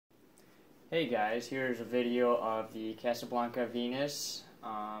Hey guys, here's a video of the Casablanca Venus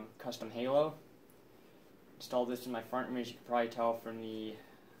custom halo. Installed this in my front room, as you can probably tell from the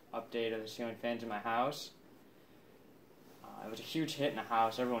update of the ceiling fans in my house. It was a huge hit in the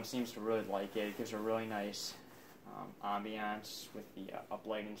house. Everyone seems to really like it. It gives a really nice ambiance with the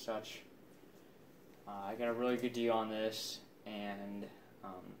uplight and such. I got a really good deal on this, and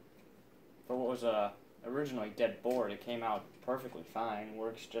for what was a originally dead board, it came out perfectly fine.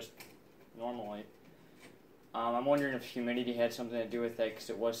 Works just normally. I'm wondering if humidity had something to do with that, because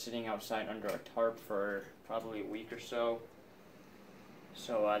it was sitting outside under a tarp for probably a week or so.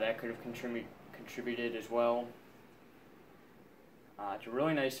 So that could have contributed as well. It's a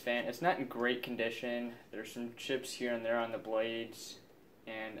really nice fan. It's not in great condition. There's some chips here and there on the blades,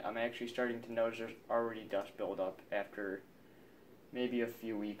 and I'm actually starting to notice there's already dust buildup after maybe a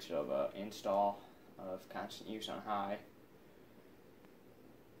few weeks of install of constant use on high.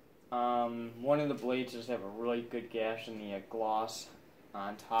 One of the blades does have a really good gash in the gloss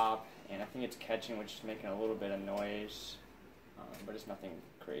on top, and I think it's catching, which is making a little bit of noise, but it's nothing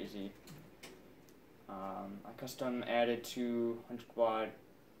crazy. I custom added 200 watt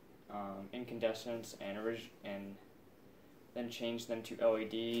incandescents and then changed them to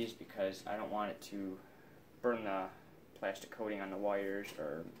LEDs because I don't want it to burn the plastic coating on the wires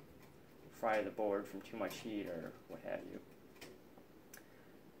or fry the board from too much heat or what have you.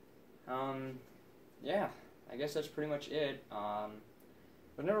 Yeah, I guess that's pretty much it. I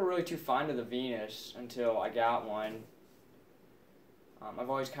was never really too fond of the Venus until I got one. I've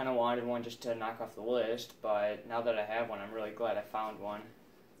always kind of wanted one just to knock off the list, but now that I have one, I'm really glad I found one.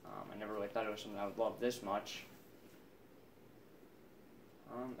 I never really thought it was something I would love this much.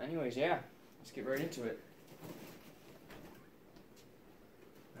 Anyways, yeah, let's get right into it.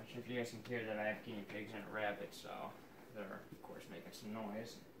 Not sure if you guys can hear that I have guinea pigs and a rabbit, so they're, of course, making some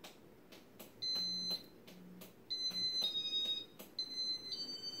noise.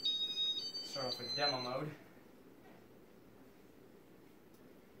 Start off with demo mode.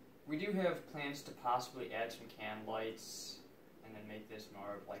 We do have plans to possibly add some can lights and then make this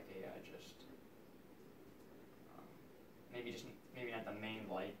more of like a maybe not the main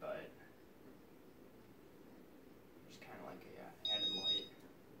light, but just kind of like a added light.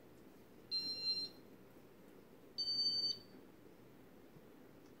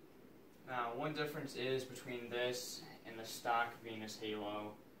 Now, one difference is between this and the stock Venus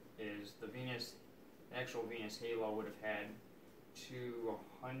halo is the actual Venus halo would have had two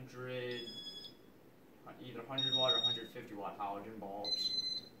either 100 watt or 150 watt halogen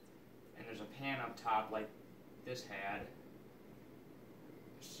bulbs, and there's a pan up top like this had.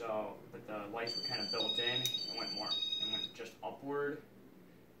 So, but the lights were kind of built in and went just upward.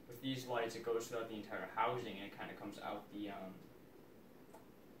 With these lights, it goes throughout the entire housing, and it kind of comes out the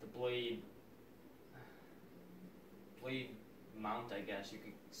blade mount, I guess you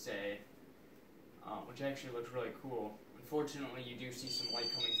could say, which actually looks really cool. Unfortunately, you do see some light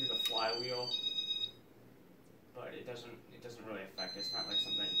coming through the flywheel, but it doesn't really affect it. It's not like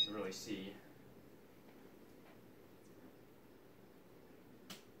something that you can really see.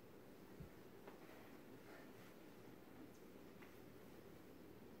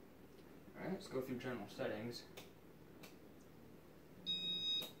 Alright, let's go through general settings.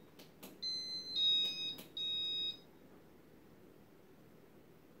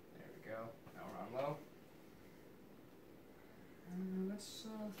 There we go. Now we're on low. Let's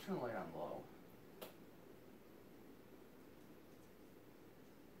turn the light on low.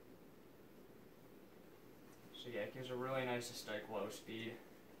 So yeah, it gives a really nice aesthetic low speed.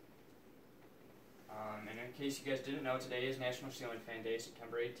 And in case you guys didn't know, today is National Ceiling Fan Day,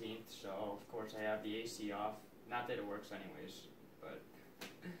 September 18th, so of course I have the AC off. Not that it works anyways, but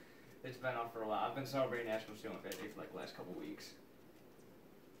it's been off for a while. I've been celebrating National Ceiling Fan Day for like the last couple weeks.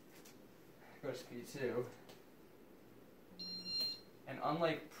 Go to speed 2. And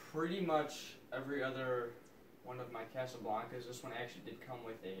unlike pretty much every other one of my Casablancas, this one actually did come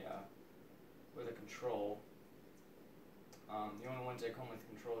with a control. The only ones that come with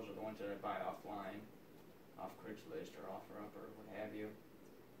controls are the ones that I buy offline, off Craigslist or OfferUp or what have you.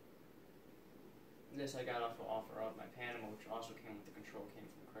 This I got off of OfferUp. My Panama, which also came with the control, came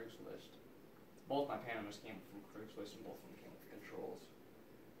from Craigslist. Both my Panamas came from Craigslist, and both of them came with controls.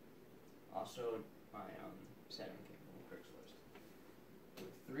 Also, my Saturn came from Craigslist.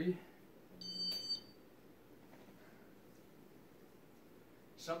 With 3.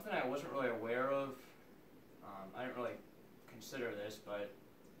 Something I wasn't really aware of, I didn't really consider this, but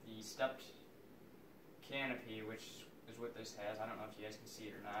the stepped canopy, which is what this has, I don't know if you guys can see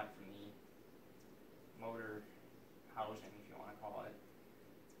it or not from the motor housing, if you want to call it,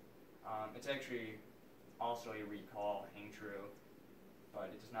 It's actually also a recall hang true,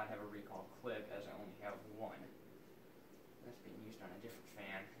 but it does not have a recall clip as I only have one. That's being used on a different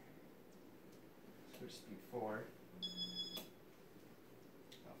fan. Switch speed 4.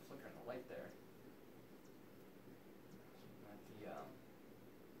 Oh, flickering the light there.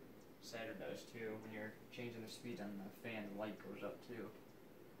 The Saturn does too. When you're changing the speeds on the fan, the light goes up too.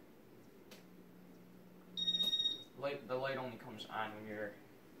 The light only comes on when you're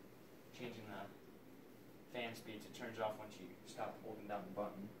changing the fan speeds. It turns off once you stop holding down the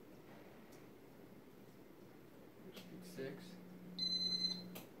button. Speed 6.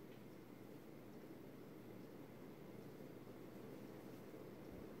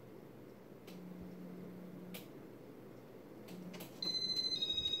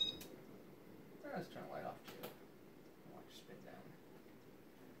 Let's turn the light off too. I want to spin down.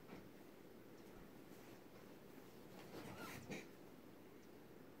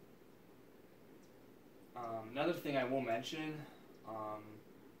 Another thing I will mention,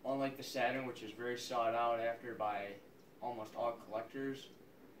 unlike the Saturn, which is very sought out after by almost all collectors,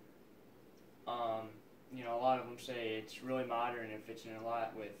 you know, a lot of them say it's really modern if it's in a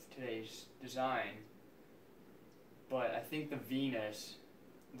lot with today's design. But I think the Venus,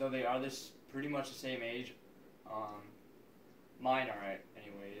 though they are pretty much the same age, mine are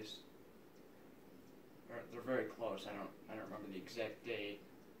anyways. They're very close. I don't remember the exact date.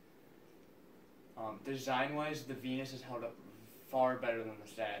 Design-wise, the Venus is held up far better than the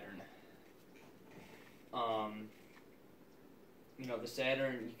Saturn. You know, the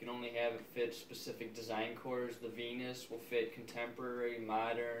Saturn, you can only have it fit specific design cores. The Venus will fit contemporary,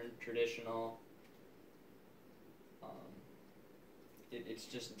 modern, traditional.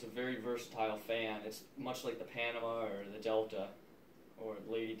 It's a very versatile fan. It's much like the Panama or the Delta, or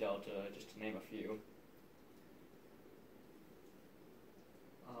Lady Delta, just to name a few.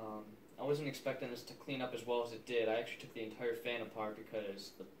 I wasn't expecting this to clean up as well as it did. I actually took the entire fan apart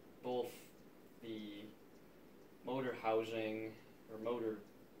because both the motor housing or motor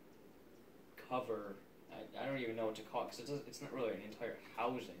cover, I don't even know what to call it because it's not really an entire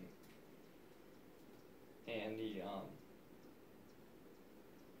housing, and the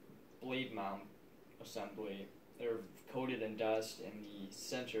blade mount assembly, they're coated in dust, and the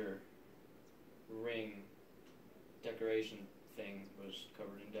center ring decoration thing was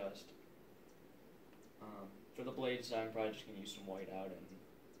covered in dust. For the blades, I'm probably just going to use some white out and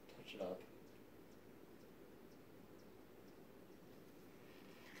touch it up.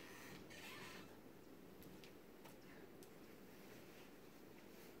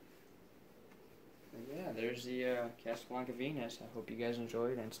 And yeah, there's the Casablanca Venus. I hope you guys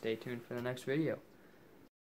enjoyed, and stay tuned for the next video.